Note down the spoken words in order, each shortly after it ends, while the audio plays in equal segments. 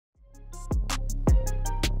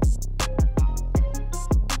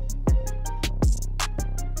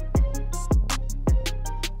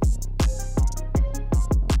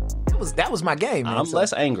That was my game, man. I'm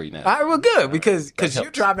less angry now. All right, well, good, because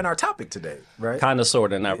you're driving our topic today, right? Kind of,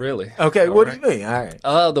 sort of, not really. Okay, what do you mean? All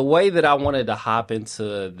right. The way that I wanted to hop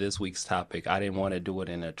into this week's topic, I didn't want to do it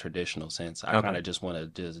in a traditional sense. I kind of just want to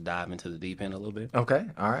just dive into the deep end a little bit. Okay,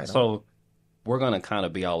 all right. So we're going to kind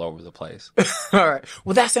of be all over the place. All right.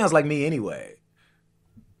 Well, that sounds like me anyway.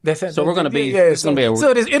 So we're going to be, it'll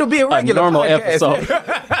be a regular normal podcast. episode.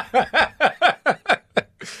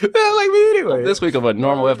 Like me anyway. This week of a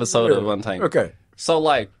normal episode of Untangled. Okay. So,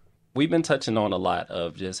 like, we've been touching on a lot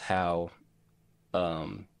of just how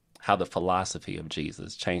the philosophy of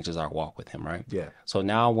Jesus changes our walk with him, right? Yeah. So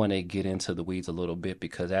now I want to get into the weeds a little bit,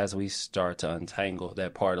 because as we start to untangle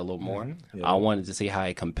that part a little more, I wanted to see how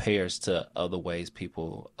it compares to other ways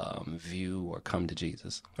people view or come to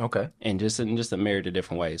Jesus. Okay. And just in a myriad of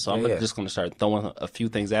different ways. So I'm just going to start throwing a few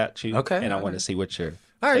things at you. Okay. And I want to see what you're...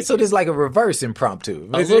 All right, so this is like a reverse impromptu.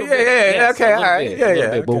 A little bit, yes, okay, a all little right. bit, Yeah, a yeah.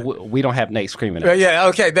 little bit, Okay. But we don't have Nate screaming at us. Yeah,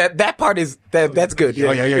 okay. That part is that's good. Yeah.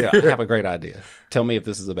 Oh, yeah. I have a great idea. Tell me if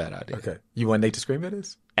this is a bad idea. Okay. You want Nate to scream at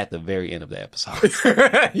us? At the very end of the episode.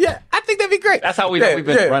 Yeah, I think that'd be great. That's how we've been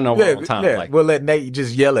running over all the time. Yeah. Like, We'll let Nate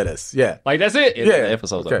just yell at us. Yeah. like that's it. And Yeah. the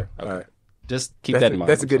episode's Okay. over. All right. Just keep that in mind.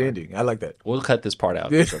 That's a good ending. I like that. We'll cut this part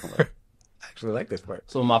out. I actually like this part.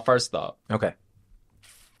 So my first thought: Okay.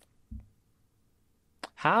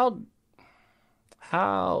 How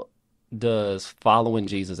does following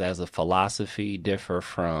Jesus as a philosophy differ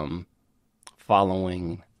from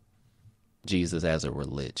following Jesus as a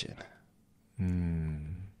religion?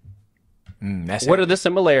 What are the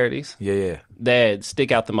similarities Yeah. that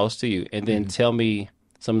stick out the most to you? And then tell me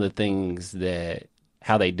some of the things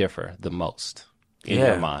how they differ the most in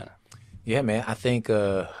your mind. Yeah, man. I think,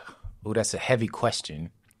 that's a heavy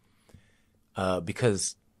question,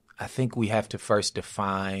 because I think we have to first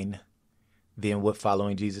define then what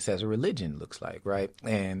following Jesus as a religion looks like, right?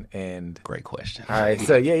 And Great question. all right,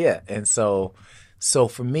 so yeah. And so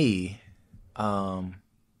for me,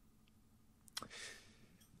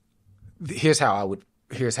 here's how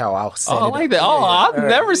I'll set it I like up. that. Oh, I've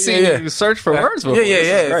never seen you search for words before. Yeah.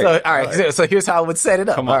 This is great. So, all right. So here's how I would set it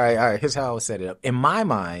up. Come on. All right. Here's how I would set it up. In my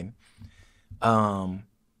mind,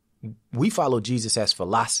 we follow Jesus as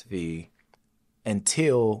philosophy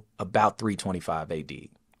until about 325 AD. Okay.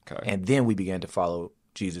 And then we began to follow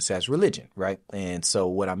Jesus as religion, right? And so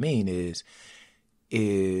what I mean is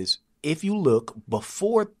if you look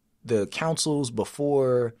before the councils,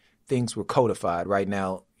 before things were codified, right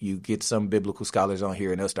now, you get some biblical scholars on here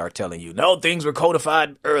and they'll start telling you, no, things were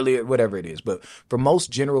codified earlier, whatever it is. But for most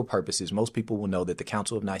general purposes, most people will know that the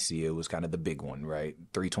Council of Nicaea was kind of the big one, right?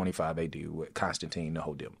 325 AD with Constantine, the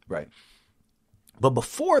whole deal, right? But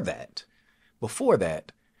before that,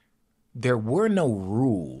 there were no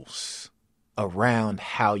rules around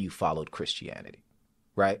how you followed Christianity,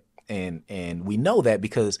 right? And we know that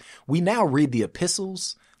because we now read the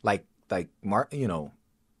epistles like Mark,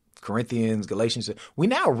 Corinthians, Galatians. We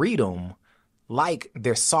now read them like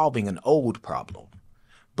they're solving an old problem.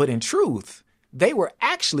 But in truth, they were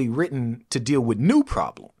actually written to deal with new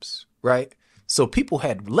problems, right? So people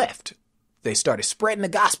had left. They started spreading the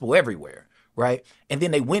gospel everywhere, right? And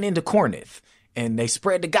then they went into Corinth and they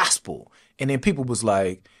spread the gospel. And then people was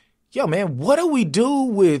like, yo, man, what do we do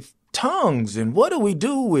with tongues, and what do we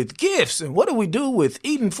do with gifts, and what do we do with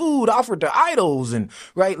eating food offered to idols, and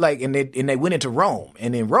right, like, and they went into Rome,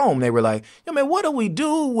 and in Rome they were like, yo, man, what do we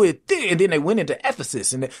do with this? And then they went into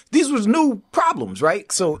Ephesus, and these was new problems, right?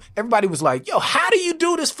 So everybody was like, yo, how do you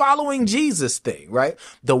do this following Jesus thing, right?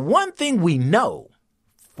 The one thing we know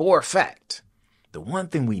for a fact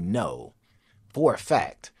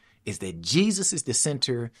is that Jesus is the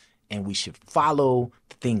center, and we should follow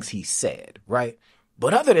the things he said, right?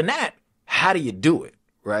 But other than that, how do you do it,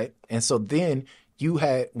 right? And so then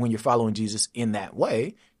when you're following Jesus in that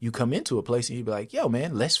way, you come into a place and you be like, yo,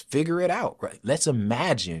 man, let's figure it out, right? Let's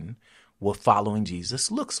imagine what following Jesus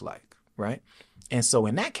looks like, right? And so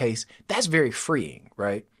in that case, that's very freeing,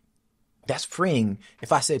 right? That's freeing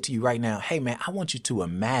if I said to you right now, hey, man, I want you to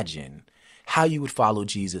imagine how you would follow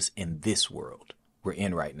Jesus in this world we're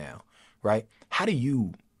in right now, right? How do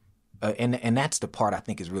you... and that's the part I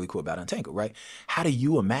think is really cool about Untangled, right? How do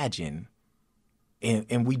you imagine,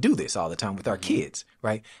 and we do this all the time with our kids,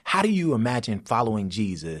 right? How do you imagine following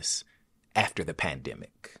Jesus after the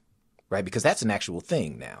pandemic, right? Because that's an actual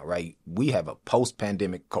thing now, right? We have a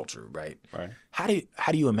post-pandemic culture, right? Right. How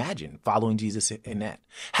do you imagine following Jesus in that?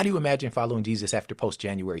 How do you imagine following Jesus after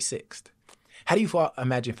post-January 6th? How do you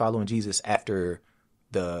imagine following Jesus after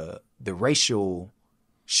the racial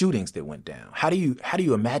shootings that went down? How do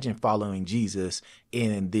you imagine following Jesus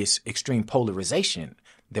in this extreme polarization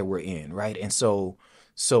that we're in, right? And so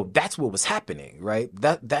So that's what was happening, right?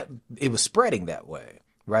 That it was spreading that way,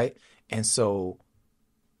 right? And so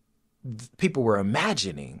people were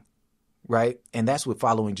imagining, right? And that's what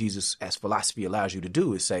following Jesus as philosophy allows you to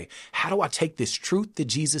do, is say, how do I take this truth that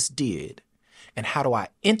Jesus did and how do I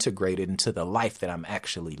integrate it into the life that I'm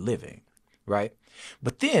actually living, right?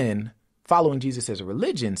 But then following Jesus as a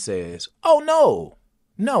religion says, oh,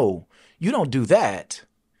 no, you don't do that.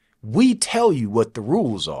 We tell you what the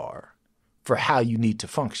rules are for how you need to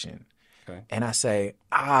function. Okay. And I say,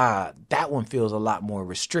 that one feels a lot more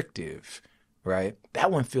restrictive, right? That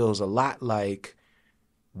one feels a lot like,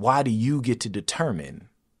 why do you get to determine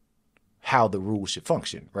how the rules should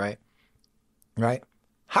function, right? Right?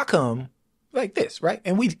 How come like this, right?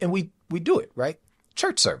 And we do it, right?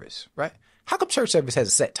 Church service, right? How come church service has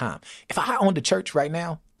a set time? If I owned a church right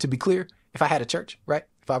now, to be clear, if I had a church, right?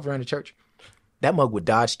 If I ran a church, that mug would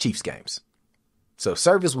dodge Chiefs games. So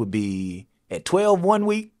service would be at 12 one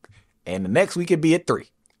week, and the next week it'd be at 3.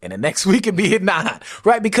 And the next week it'd be at 9,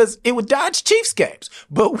 right? Because it would dodge Chiefs games.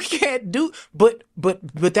 But we can't do, but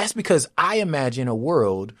that's because I imagine a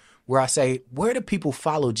world where I say, where do people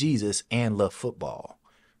follow Jesus and love football,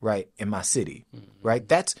 right? In my city, right?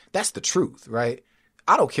 That's the truth, right?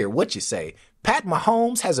 I don't care what you say. Pat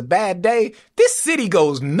Mahomes has a bad day. This city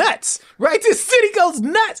goes nuts, right? This city goes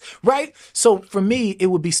nuts, right? So for me, it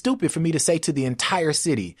would be stupid for me to say to the entire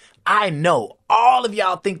city, I know all of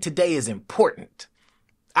y'all think today is important.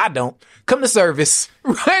 I don't. Come to service,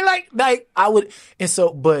 right? Like I would. And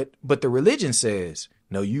so, but the religion says,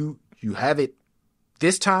 no, you have it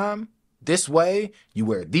this time, this way. You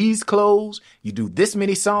wear these clothes. You do this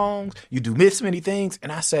many songs. You do this many things.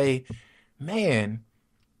 And I say, man,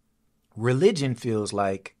 religion feels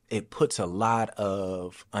like it puts a lot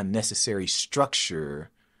of unnecessary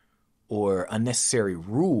structure or unnecessary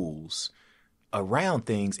rules around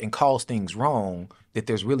things and calls things wrong that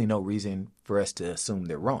there's really no reason for us to assume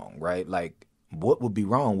they're wrong, right? Like, what would be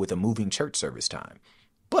wrong with a moving church service time?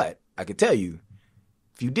 But I could tell you,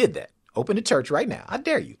 if you did that, open a church right now. I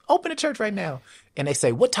dare you. Open a church right now. And they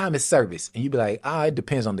say, what time is service? And you'd be like, it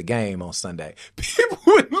depends on the game on Sunday. People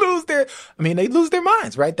would lose their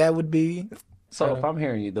minds, right? That would be. So if I'm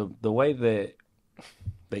hearing you, the way that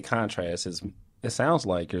they contrast is, it sounds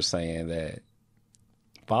like you're saying that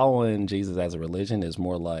following Jesus as a religion is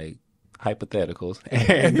more like hypotheticals,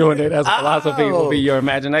 and doing it as a philosophy will be your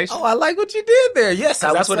imagination. Oh, I like what you did there. Yes,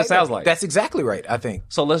 that's what it sounds like. That's exactly right, I think.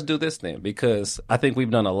 So let's do this then, because I think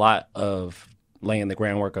we've done a lot of laying the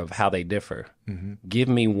groundwork of how they differ. Mm-hmm. Give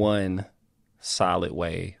me one solid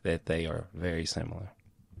way that they are very similar.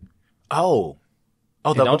 Oh,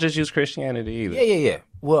 don't just use Christianity either. Yeah.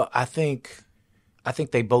 Well, I think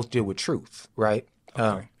they both deal with truth, right?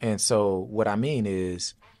 Okay. And so what I mean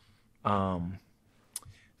is,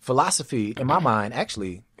 philosophy, in my mind,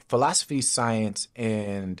 actually, philosophy, science,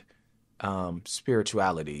 and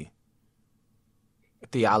spirituality,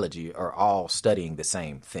 theology are all studying the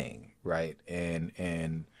same thing, right?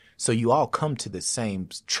 And so you all come to the same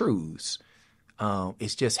truths.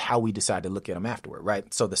 It's just how we decide to look at them afterward,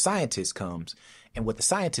 right? So the scientist comes, and what the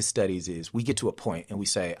scientist studies is we get to a point and we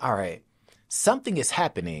say, all right, something is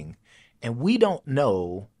happening, and we don't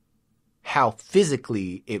know how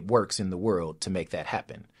physically it works in the world to make that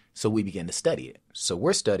happen. So we begin to study it. So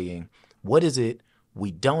we're studying, what is it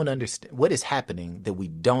we don't understand? What is happening that we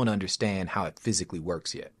don't understand how it physically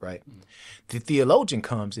works yet, right? Mm-hmm. The theologian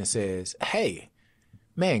comes and says, hey,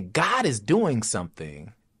 man, God is doing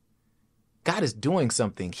something. God is doing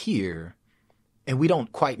something here, and we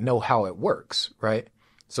don't quite know how it works, right?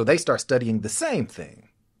 So they start studying the same thing,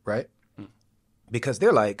 right? Mm-hmm. Because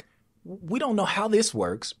they're like, we don't know how this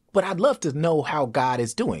works, but I'd love to know how God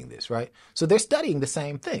is doing this, right? So they're studying the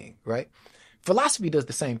same thing, right? Philosophy does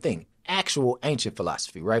the same thing. Actual ancient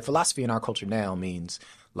philosophy, right? Philosophy in our culture now means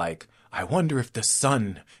like, I wonder if the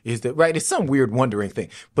sun is the, right? It's some weird wondering thing.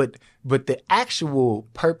 But the actual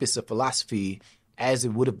purpose of philosophy, as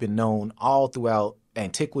it would have been known all throughout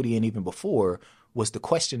antiquity and even before, was the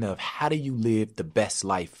question of how do you live the best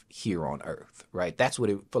life here on earth, right? That's what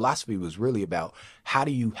philosophy was really about. How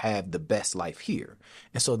do you have the best life here?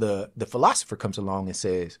 And so the philosopher comes along and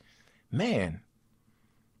says, man,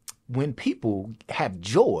 when people have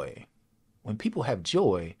joy,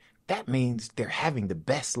 that means they're having the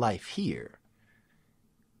best life here.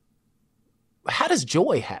 How does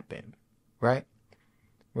joy happen, right?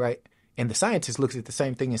 Right? And the scientist looks at the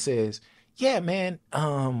same thing and says, yeah, man,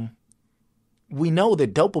 we know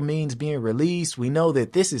that dopamine's being released. We know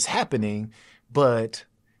that this is happening, but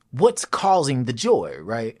what's causing the joy,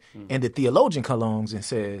 right? Mm. And the theologian comes along and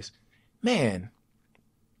says, man,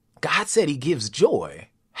 God said he gives joy.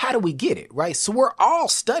 how do we get it, right? So we're all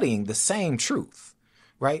studying the same truth,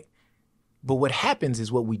 right? But what happens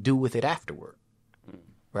is what we do with it afterward,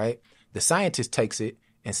 right? The scientist takes it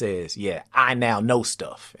and says, yeah, I now know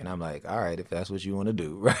stuff. And I'm like, all right, if that's what you want to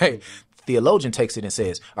do, right? Theologian takes it and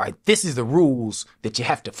says, all right, this is the rules that you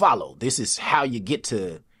have to follow. This is how you get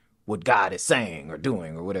to what God is saying or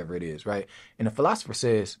doing or whatever it is, right? And the philosopher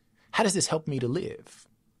says, how does this help me to live,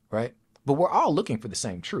 right? But we're all looking for the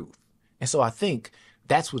same truth. And so I think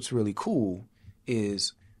that's what's really cool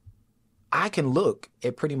is I can look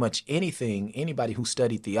at pretty much anything, anybody who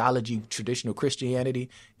studied theology, traditional Christianity,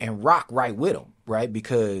 and rock right with them, right?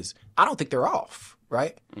 Because I don't think they're off,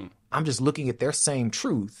 right? I'm just looking at their same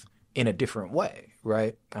truth in a different way,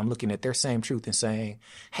 right? I'm looking at their same truth and saying,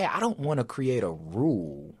 hey, I don't want to create a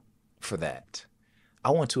rule for that.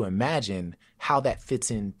 I want to imagine how that fits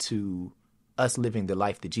into us living the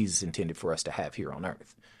life that Jesus intended for us to have here on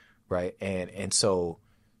earth, right? And so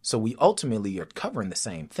we ultimately are covering the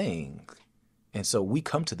same thing. And so we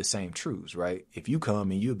come to the same truths, right? If you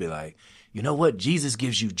come and you'll be like, you know what? Jesus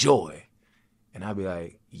gives you joy. And I'll be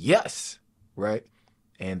like, yes, right?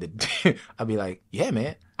 And I'll be like, yeah,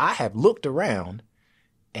 man, I have looked around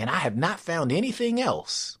and I have not found anything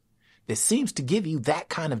else that seems to give you that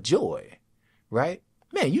kind of joy, right?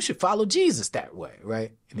 Man, you should follow Jesus that way,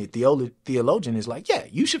 right? And the theologian is like, yeah,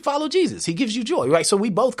 you should follow Jesus. He gives you joy, right? So we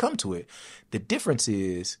both come to it. The difference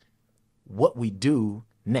is what we do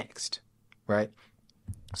next. Right?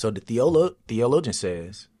 So the theologian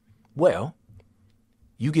says, well,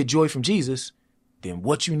 you get joy from Jesus, then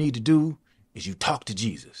what you need to do is you talk to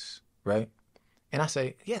Jesus, right? And I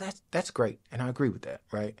say, yeah, that's great. And I agree with that,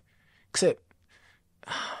 right? Except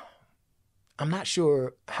I'm not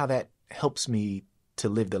sure how that helps me to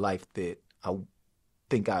live the life that I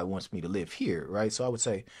think God wants me to live here, right? So I would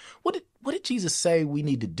say, what did Jesus say we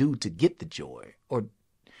need to do to get the joy? And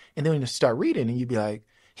then when you start reading and you'd be like,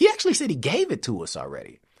 he actually said he gave it to us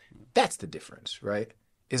already. That's the difference, right?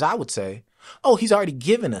 Is I would say, oh, he's already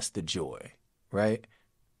given us the joy, right?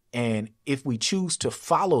 And if we choose to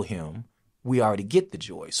follow him, we already get the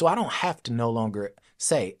joy. So I don't have to no longer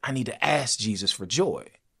say, I need to ask Jesus for joy.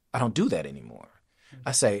 I don't do that anymore.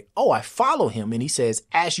 I say, oh, I follow him. And he says,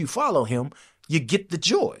 as you follow him, you get the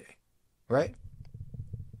joy, right?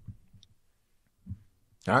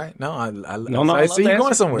 All right. No, I see you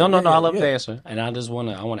going somewhere. No, I love the answer. And I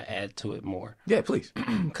want to add to it more. Yeah, please.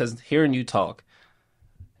 Because hearing you talk,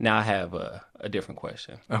 now I have a different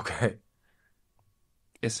question. Okay.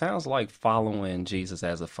 It sounds like following Jesus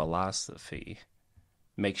as a philosophy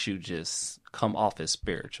makes you just come off as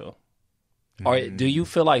spiritual. Or do you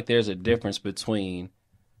feel like there's a difference between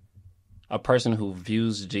a person who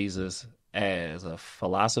views Jesus as a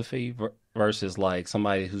philosophy versus like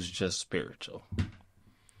somebody who's just spiritual?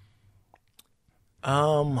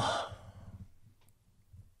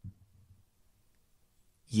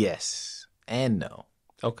 Yes and no.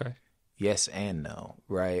 Okay. Yes and no,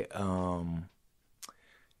 right?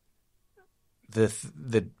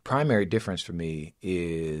 The primary difference for me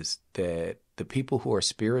is that the people who are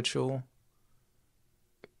spiritual,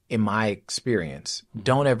 in my experience,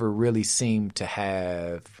 don't ever really seem to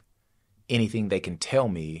have anything they can tell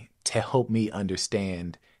me to help me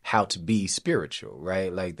understand how to be spiritual,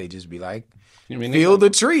 right? Like they just be like, feel the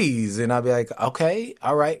trees. And I'll be like, okay,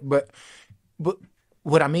 all right. But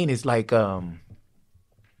what I mean is like,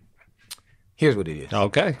 here's what it is.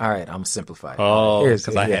 Okay. All right. I'm simplifying. Oh,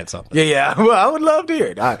 because I had something. Yeah. Well, I would love to hear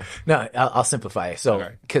it. I'll simplify it. So,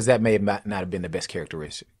 because that may not have been the best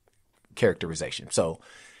characterization. So,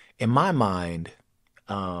 in my mind,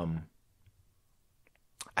 I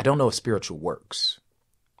don't know if spiritual works.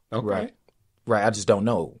 Okay. Right. I just don't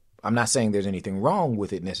know. I'm not saying there's anything wrong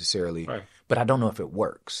with it necessarily, but I don't know if it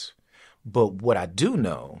works. But what I do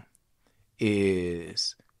know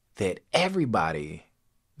is that everybody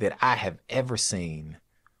that I have ever seen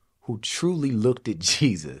who truly looked at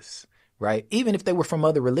Jesus, right? Even if they were from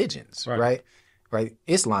other religions, right?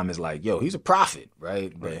 Islam is like, yo, he's a prophet,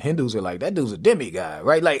 right? But Hindus are like, that dude's a demigod,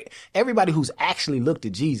 right? Like everybody who's actually looked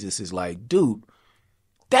at Jesus is like, dude,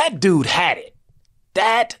 that dude had it.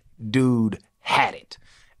 That dude had it.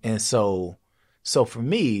 And so for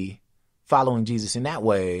me, following Jesus in that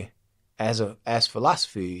way as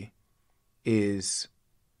philosophy is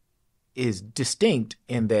distinct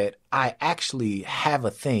in that I actually have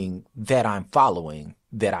a thing that I'm following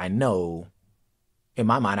that I know, in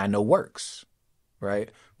my mind, I know works, right?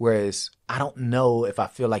 Whereas I don't know if I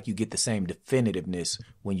feel like you get the same definitiveness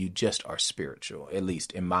when you just are spiritual, at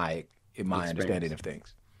least in my understanding of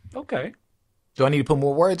things. Okay. Do I need to put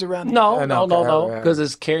more words around it? No, Okay, no, all right. because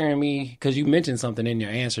it's carrying me. Because you mentioned something in your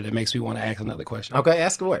answer that makes me want to ask another question. Okay,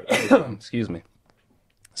 ask away. Excuse me.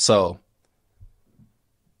 So,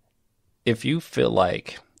 if you feel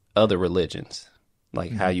like other religions,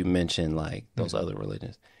 like how you mentioned, like those other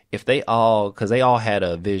religions, if they all, because they all had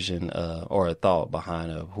a vision or a thought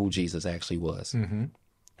behind of who Jesus actually was,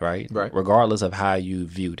 right? Right. Regardless of how you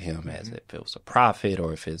viewed him as if it was a prophet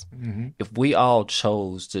or if it's, if we all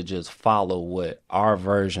chose to just follow what our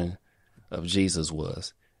version of Jesus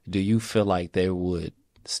was, do you feel like there would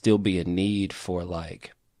still be a need for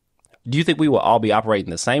like, do you think we will all be operating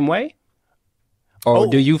the same way? Or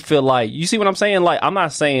do you feel like, you see what I'm saying? Like, I'm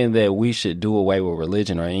not saying that we should do away with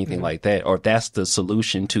religion or anything like that, or if that's the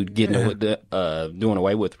solution to getting doing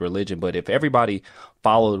away with religion. But if everybody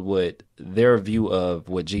followed what their view of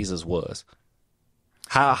what Jesus was,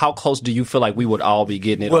 how close do you feel like we would all be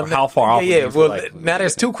getting it? Or how far off? Yeah. Well, now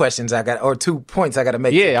there's 2 questions I got, or 2 points I got to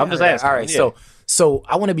make. Yeah, I'm just asking. All right. Yeah. So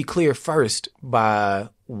I want to be clear first by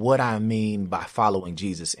what I mean by following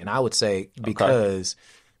Jesus, and I would say because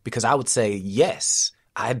I would say yes,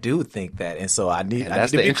 I do think that, and so I need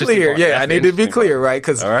to be clear. Yeah, I need to be clear, right?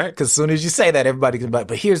 Because as soon as you say that, everybody can.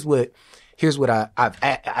 But here's what I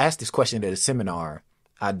asked this question at a seminar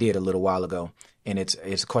I did a little while ago, and it's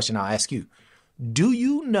a question I'll ask you. Do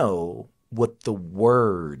you know what the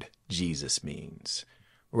word Jesus means?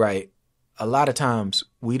 Right. A lot of times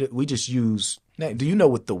we just use. Do you know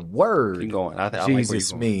what the word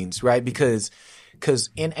Jesus means? Right. Because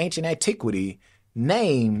in ancient antiquity,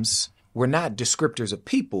 names were not descriptors of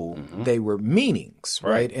people. They were meanings.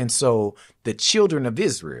 Right. And so the children of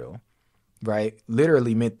Israel, right,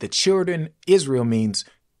 literally meant the children. Israel means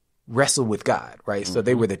wrestle with God. Right. So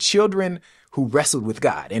they were the children who wrestled with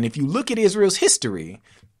God. And if you look at Israel's history,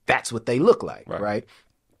 that's what they look like. Right.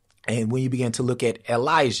 And when you begin to look at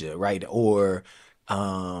Elijah, right, or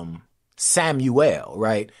Samuel,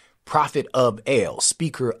 right, prophet of El,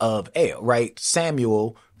 speaker of El, right,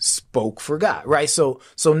 Samuel spoke for God, right? So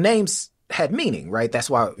names had meaning, right? That's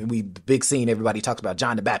why the big scene, everybody talks about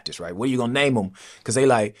John the Baptist, right? What are you going to name them? Because they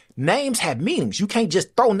like, names have meanings. You can't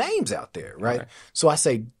just throw names out there, right? So I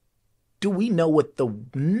say, do we know what the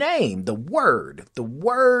name, the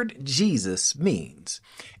word Jesus means?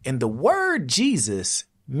 And the word Jesus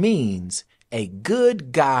means a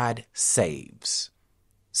good God saves.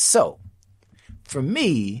 So, for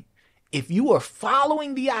me, if you are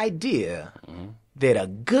following the idea that a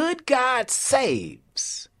good God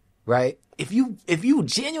saves, right? If you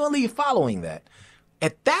genuinely following that,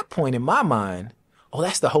 at that point in my mind,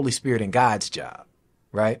 that's the Holy Spirit and God's job,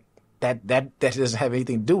 right? That doesn't have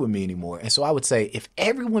anything to do with me anymore. And so I would say if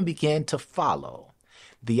everyone began to follow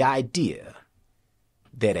the idea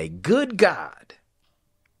that a good God,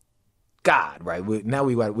 right? Now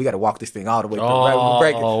we got to walk this thing all the way through.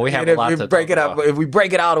 Right? We have a lot to break it up. If we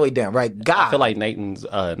break it all the way down, right? God. I feel like Nate's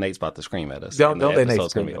about to scream at us. Don't let Nate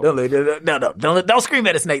scream. Don't scream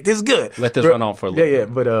at us, Nate. This is good. Let this run on for a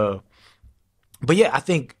little bit. But yeah, I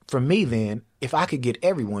think for me then, if I could get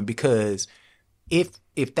everyone, because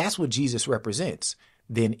if that's what Jesus represents,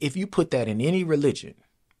 then if you put that in any religion,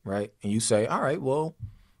 right, and you say, all right, well,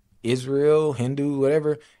 Israel, Hindu,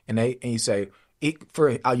 whatever, and you say,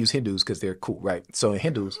 I'll use Hindus because they're cool, right? So in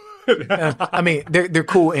Hindus, I mean, they're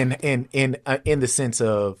cool in the sense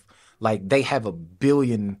of like they have a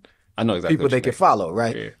billion people they can follow,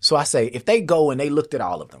 right? Yeah. So I say if they go and they looked at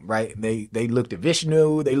all of them, right? They looked at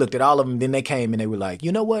Vishnu, they looked at all of them, then they came and they were like,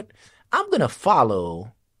 you know what? I'm gonna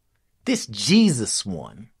follow this Jesus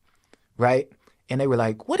one, right? And they were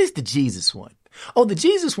like, what is the Jesus one? Oh, the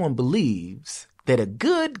Jesus one believes that a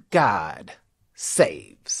good God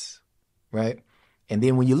saves, right? And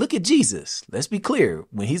then when you look at Jesus, let's be clear,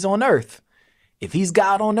 when he's on earth, if he's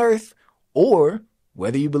God on earth, or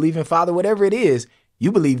whether you believe in Father, whatever it is, you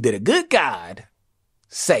believe that a good God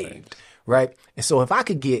saved, right? And so if I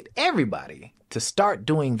could get everybody to start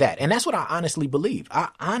doing that, and that's what I honestly believe. I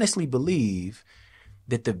honestly believe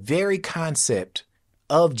that the very concept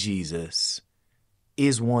of Jesus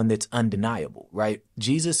is one that's undeniable, right?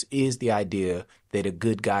 Jesus is the idea that a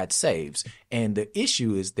good God saves. And the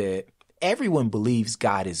issue is that everyone believes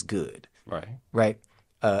God is good. Right.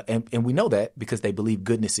 And we know that because they believe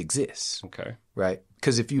goodness exists. Okay. Right.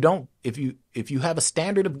 Because if you have a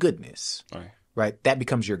standard of goodness, right, that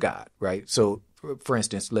becomes your God. Right. So for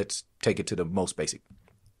instance, let's take it to the most basic.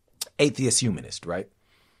 Atheist humanist, right?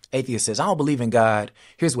 Atheist says, I don't believe in God.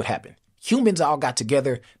 Here's what happened. Humans all got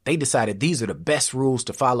together. They decided these are the best rules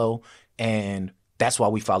to follow. And that's why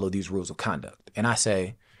we follow these rules of conduct. And I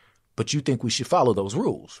say, but you think we should follow those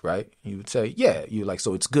rules, right? You would say, yeah. You're like,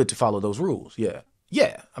 so it's good to follow those rules. Yeah.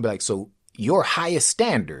 Yeah. I'd be like, so your highest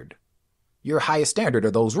standard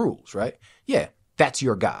are those rules, right? Yeah, that's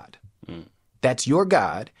your God. That's your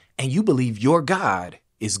God, and you believe your God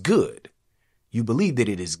is good. You believe that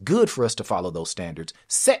it is good for us to follow those standards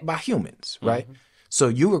set by humans, right? So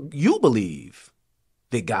you believe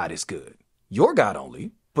that God is good. Your God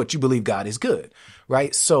only, but you believe God is good,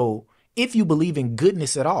 right? So if you believe in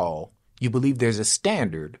goodness at all, you believe there's a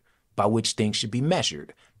standard by which things should be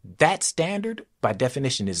measured. That standard, by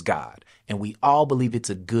definition, is God. And we all believe it's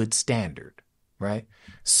a good standard, right?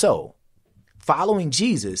 So following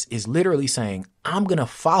Jesus is literally saying, I'm going to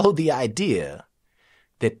follow the idea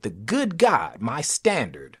that the good God, my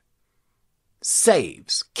standard,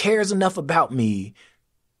 saves, cares enough about me,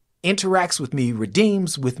 interacts with me,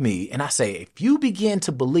 redeems with me. And I say, if you begin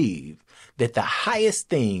to believe that the highest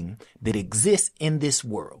thing that exists in this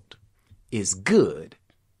world is good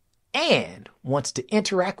and wants to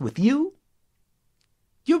interact with you,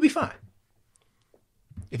 you'll be fine.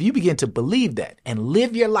 If you begin to believe that and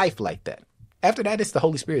live your life like that, after that, it's the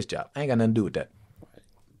Holy Spirit's job. I ain't got nothing to do with that.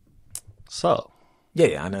 So,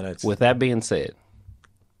 yeah, I know that's. With that being said,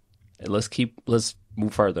 let's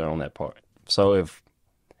move further on that part. So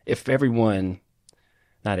if everyone,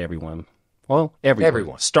 not everyone, well,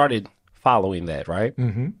 everyone started following that, right?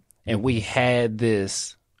 Mm-hmm. And we had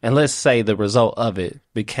this, and let's say the result of it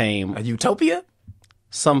became a utopia,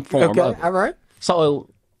 some form of it. All right. So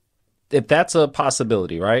if that's a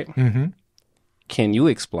possibility, right? Mm-hmm. Can you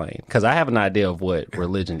explain? Because I have an idea of what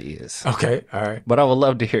religion is. Okay, all right. But I would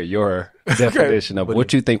love to hear your definition of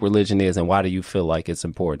what you think religion is and why do you feel like it's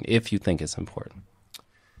important, if you think it's important.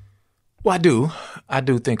 Well, I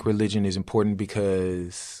do think religion is important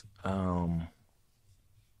because I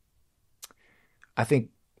think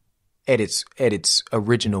at its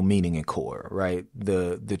original meaning and core, right?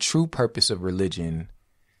 The true purpose of religion,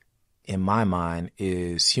 in my mind,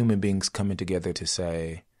 is human beings coming together to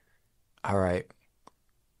say, all right,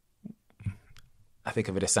 I think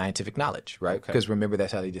of it as scientific knowledge, right? Because remember,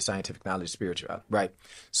 that's how they do scientific knowledge, spiritual, right?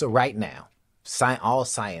 So right now, all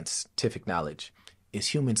scientific knowledge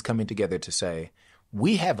is humans coming together to say,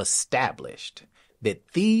 we have established that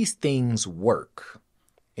these things work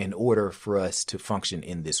in order for us to function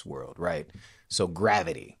in this world, right? So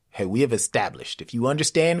gravity, hey, we have established if you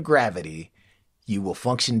understand gravity, you will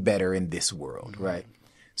function better in this world, right?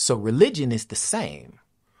 So religion is the same.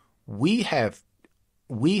 We have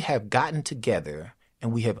gotten together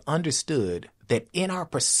and we have understood that in our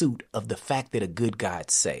pursuit of the fact that a good God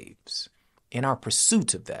saves, in our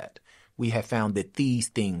pursuit of that, we have found that these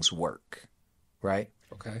things work, right?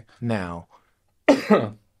 Okay. Now,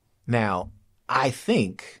 I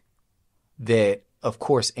think that, of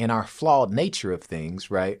course, in our flawed nature of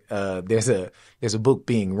things, right? There's a book,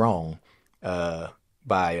 Being Wrong,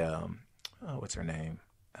 by what's her name?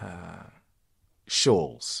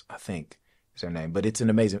 Schulz, I think is her name, but it's an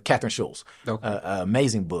amazing, Catherine Schulz,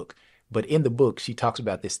 amazing book. But in the book, she talks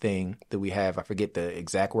about this thing that we have. I forget the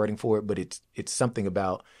exact wording for it, but it's something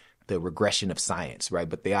about the regression of science, right?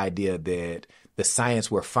 But the idea that the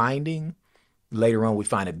science we're finding, later on we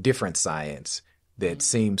find a different science that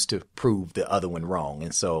seems to prove the other one wrong.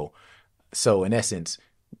 And so in essence,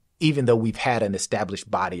 even though we've had an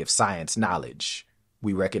established body of science knowledge,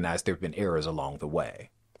 we recognize there have been errors along the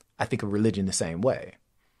way. I think of religion the same way.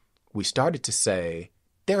 We started to say,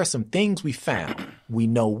 there are some things we found we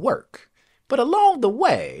know work. But along the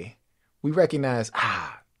way, we recognize,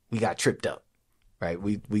 we got tripped up, right?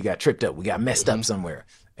 We got tripped up. We got messed up somewhere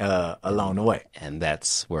along the way. And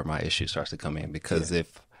that's where my issue starts to come in. Because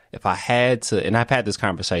if I had to, and I've had this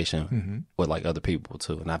conversation with like other people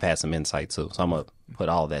too, and I've had some insight too. So I'm going to put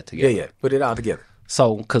all that together. Yeah, put it all together.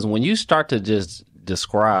 So, because when you start to just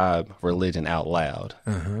describe religion out loud,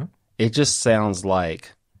 it just sounds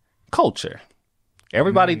like culture.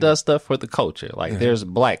 Everybody does stuff for the culture. Like there's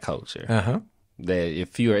black culture. That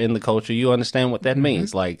if you're in the culture, you understand what that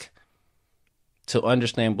means. Like to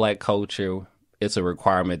understand black culture, it's a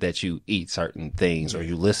requirement that you eat certain things or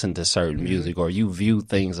you listen to certain music or you view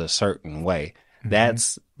things a certain way.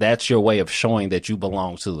 That's your way of showing that you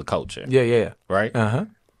belong to the culture. Yeah. Right?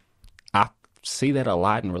 I see that a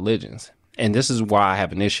lot in religions. And this is why I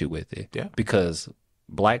have an issue with it. Yeah. Because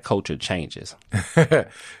black culture changes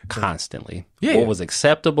constantly. What was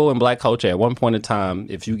acceptable in black culture at one point in time,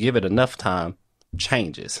 if you give it enough time,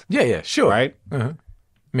 changes. Yeah, sure. Right? I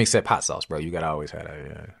mean, except hot sauce, bro. You got to always have that.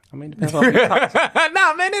 Yeah. I mean, it depends on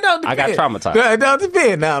Nah, man, it don't depend. I got traumatized. It don't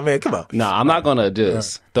depend. Nah, man, come on. No, I'm not going to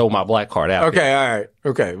just throw my black card out. Okay, all right.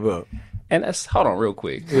 Okay, well. And hold on real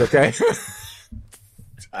quick. You okay?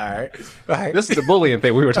 All right. This is the bullying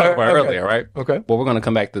thing we were talking about earlier, right? Okay. Well, we're going to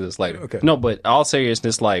come back to this later. Okay. No, but all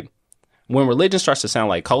seriousness, like when religion starts to sound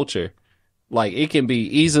like culture, like it can be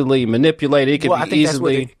easily manipulated. It can Well, I be think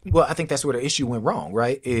easily. I think that's where the issue went wrong,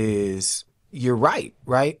 right? Is you're right,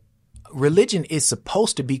 right? Religion is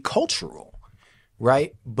supposed to be cultural,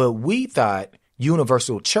 right? But we thought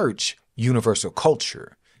universal church, universal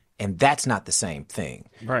culture, and that's not the same thing,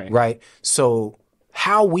 Right. Right? So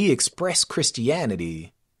how we express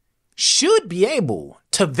Christianity should be able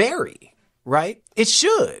to vary, right? It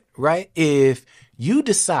should, right? If you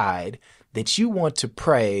decide that you want to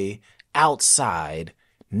pray outside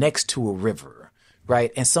next to a river,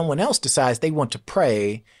 right? And someone else decides they want to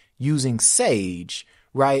pray using sage,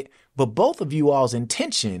 right? But both of you all's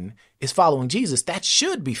intention is following Jesus. That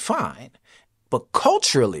should be fine. But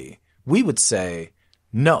culturally, we would say,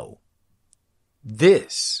 no,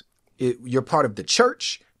 you're part of the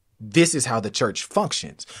church. This is how the church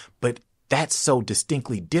functions. But that's so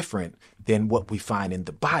distinctly different than what we find in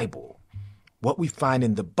the Bible. What we find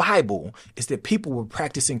in the Bible is that people were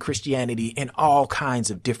practicing Christianity in all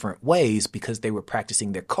kinds of different ways because they were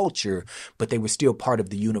practicing their culture, but they were still part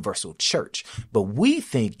of the universal church. But we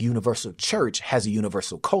think universal church has a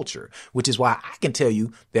universal culture, which is why I can tell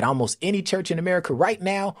you that almost any church in America right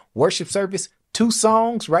now, worship service, 2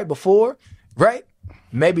 songs right before, right?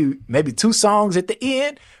 Maybe 2 songs at the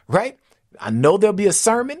end, right? I know there'll be a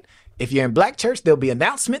sermon. If you're in black church, there'll be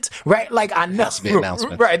announcements, right? Like I know, There has to be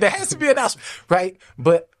announcements. right? There has to be announcements, right?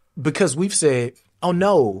 But because we've said, oh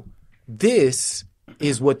no, this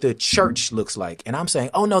is what the church looks like, and I'm saying,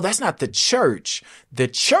 oh no, that's not the church. The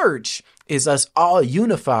church is us all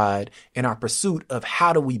unified in our pursuit of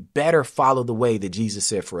how do we better follow the way that Jesus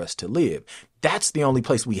said for us to live. That's the only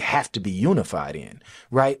place we have to be unified in,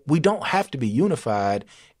 right? We don't have to be unified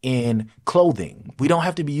in clothing. We don't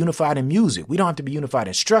have to be unified in music. We don't have to be unified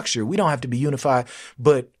in structure. We don't have to be unified.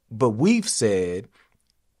 But we've said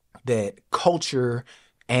that culture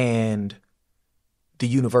and the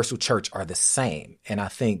universal church are the same. And I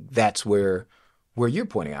think that's where you're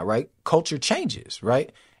pointing out, right? Culture changes,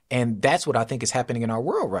 right? And that's what I think is happening in our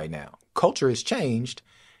world right now. Culture has changed.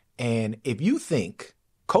 And if you think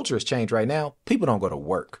culture has changed right now, people don't go to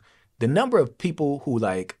work. The number of people who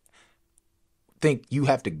think you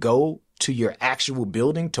have to go to your actual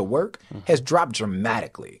building to work has dropped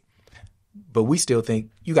dramatically. But we still think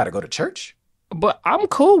you got to go to church. But I'm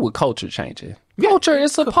cool with culture changing. Culture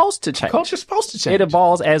is supposed to change. Culture's supposed to change. It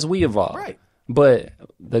evolves as we evolve. Right. But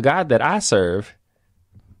the God that I serve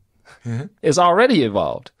is already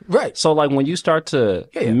evolved. Right. So like when you start to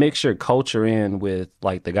Yeah. mix your culture in with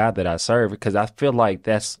like the God that I serve, because I feel like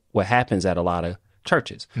that's what happens at a lot of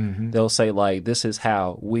churches. They'll say like, this is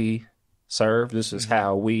how we serve. This is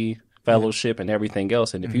how we fellowship and everything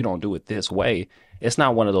else. And if you don't do it this way, it's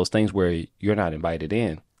not one of those things where you're not invited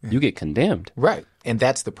in. You get condemned. Right. And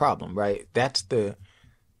that's the problem, right? That's the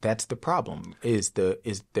problem is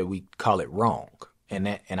that we call it wrong. And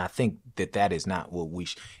I think that is not what we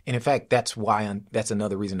and in fact, that's why that's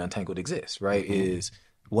another reason Untangled exists, right? Is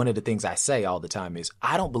one of the things I say all the time is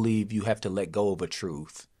I don't believe you have to let go of a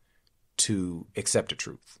truth to accept a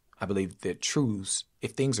truth. I believe that truths,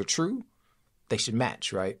 if things are true, they should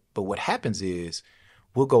match, right? But what happens is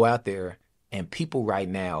we'll go out there and people right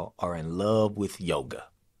now are in love with yoga,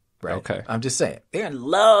 right? Okay. I'm just saying they're in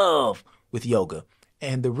love with yoga.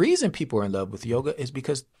 And the reason people are in love with yoga is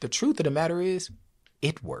because the truth of the matter is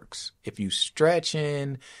it works. If you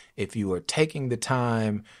stretching, if you are taking the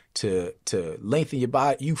time to lengthen your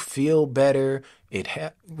body, you feel better.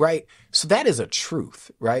 Right? So that is a truth,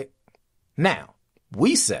 right? Now,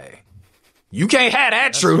 we say, you can't have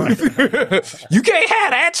that truth. You can't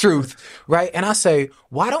have that truth, right? And I say,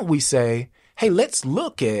 why don't we say, hey, let's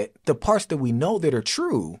look at the parts that we know that are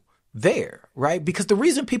true there, right? Because the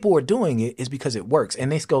reason people are doing it is because it works.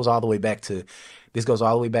 And this goes all the way back to,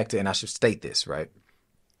 and I should state this, right?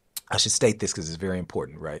 I should state this because it's very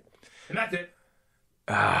important, right? And that's it.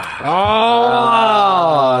 Oh,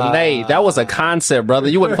 Nate, that was a concept, brother.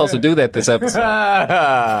 You weren't supposed to do that this episode.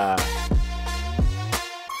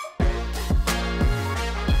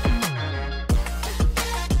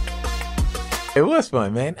 It was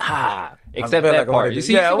fun, man. Except that part. You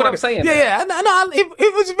see what I'm saying? Yeah. No,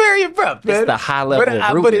 it was very abrupt, man. It's the high level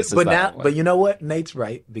of rudeness. But you know what? Nate's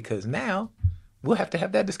right, because now we'll have to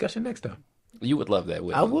have that discussion next time. You would love that, I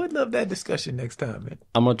wouldn't you? would love that discussion next time, man.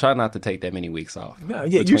 I'm going to try not to take that many weeks off. No,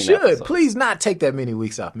 yeah, you between should. episodes. Please not take that many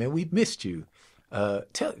weeks off, man. We've missed you.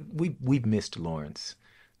 We've missed Lawrence.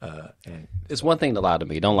 And It's one thing to lie to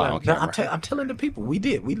me. Don't lie on no, camera. I'm telling the people we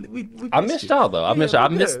did. We I missed y'all though. I missed this. I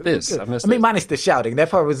missed. I mean, this. minus the shouting. That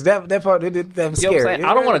part was that part. That was You know what I'm scary. saying?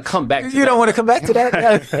 I don't want to come back. You don't want to come back to that?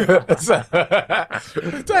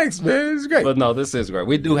 Thanks, man. It's great. But no, this is great.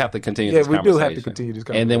 We do have to continue. Yeah, this we do have to conversation. continue this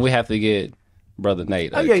and then we have to get Brother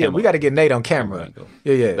Nate. Oh yeah. We got to get Nate on camera.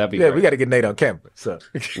 Yeah. That'd be yeah. great. We got to get Nate on camera. So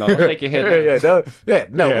No, don't shake your head. No.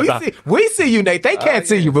 Yeah, we see you, Nate. They can't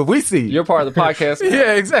see you, but we see you. You're part of the podcast.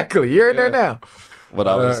 Yeah, exactly. You're in there now.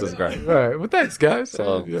 But this is great. All right. Well, thanks, guys.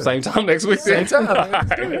 So same time next week. Same time.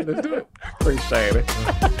 Let's do it. Appreciate it.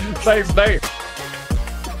 Thanks, Nate.